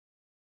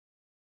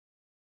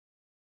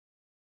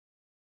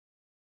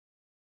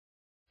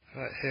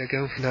Right, here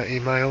again for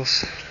 19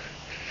 miles.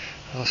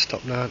 I'll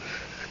stop now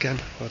again.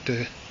 I'll do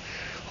it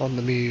on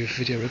the move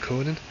video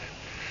recording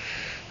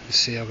and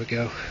see how we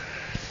go.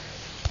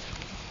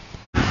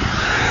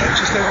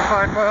 Just over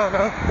 5 miles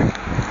now.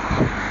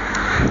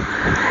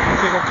 I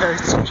think okay,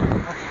 it's cool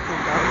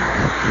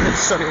down. It's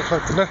sunny in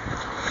front of me.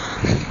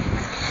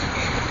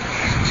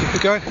 Keep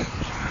it going.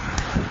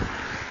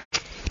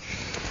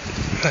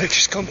 Right,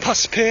 just gone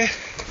past the pier.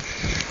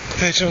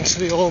 Verging onto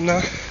the Orme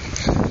now.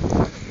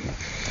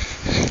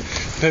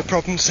 No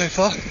problem so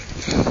far.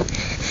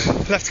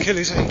 Left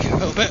Achilles ache a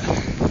little bit.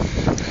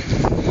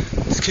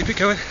 Let's keep it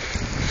going.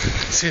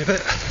 See you in a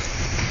bit.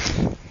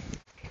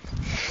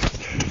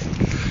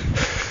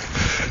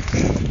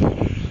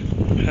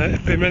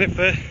 I've been running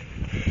for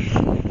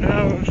an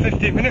hour and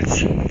 15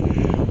 minutes.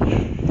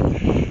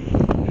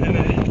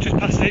 And just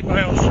past 8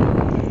 miles.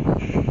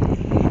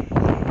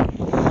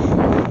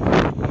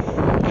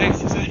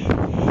 Pace is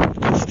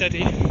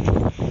steady.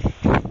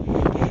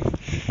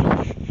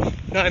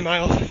 9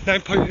 miles,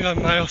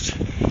 9.9 miles.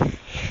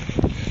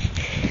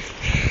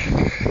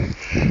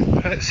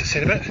 Right, let's see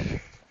in a bit.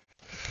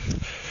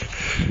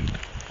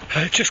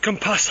 Just come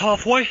past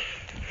halfway.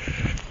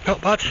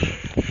 Not bad.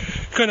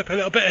 Going up a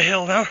little bit of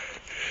hill now.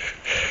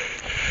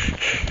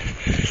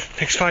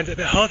 Next find it a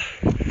bit hard.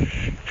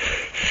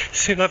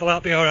 Sea level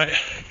that'll be alright.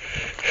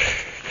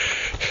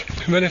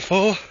 Been running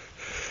for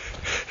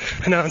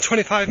an hour and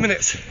 25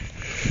 minutes.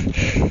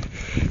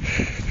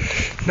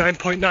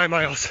 9.9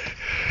 miles.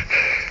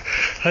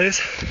 That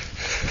is.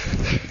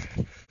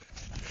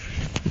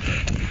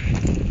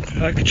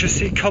 I can just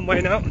see Conway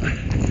now.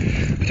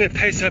 I'm doing a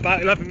pace of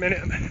about 11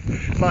 minutes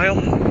a mile.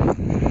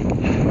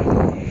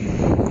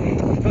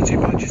 Not too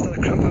bad, just had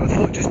a cramp on my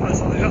foot just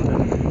past all that.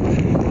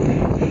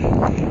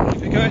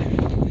 Keep it going.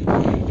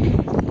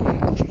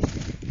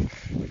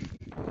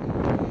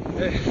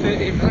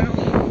 13 miles.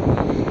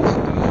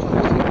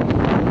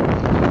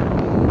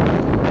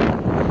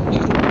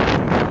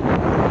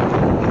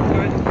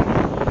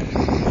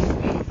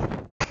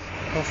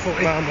 About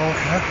 40 mile mark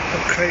now,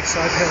 up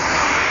Craigside Hill.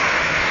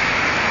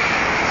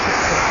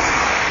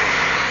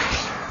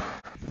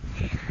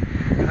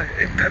 Right,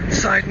 in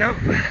Pevenside side now.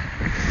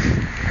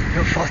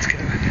 Not far to go.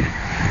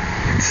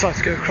 Decided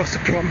to go across the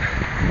prom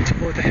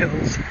toward the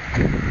hills.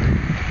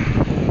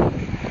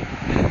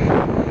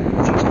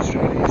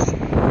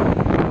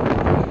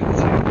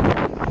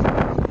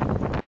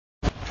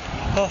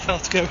 Half hour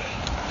to go.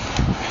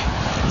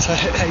 So I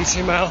hit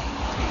 80 mile.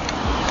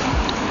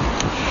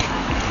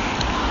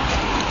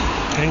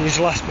 And use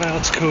the last mile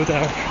to cool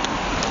down.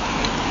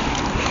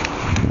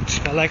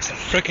 Just my legs are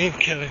freaking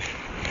killing.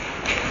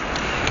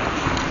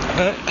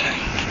 Right.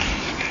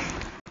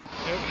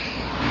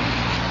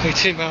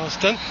 18 miles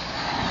done.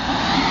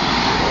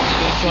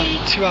 It's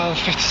like 2 hours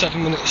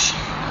 57 minutes.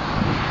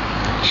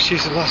 Just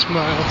use the last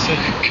mile to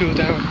cool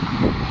down.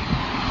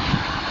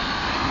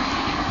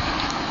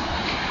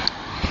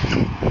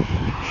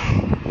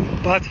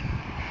 Bad.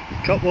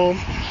 Got warm.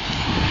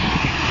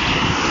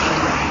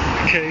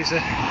 Achilles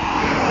a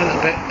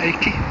little bit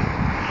achy.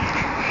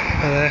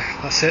 And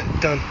that's it,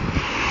 done.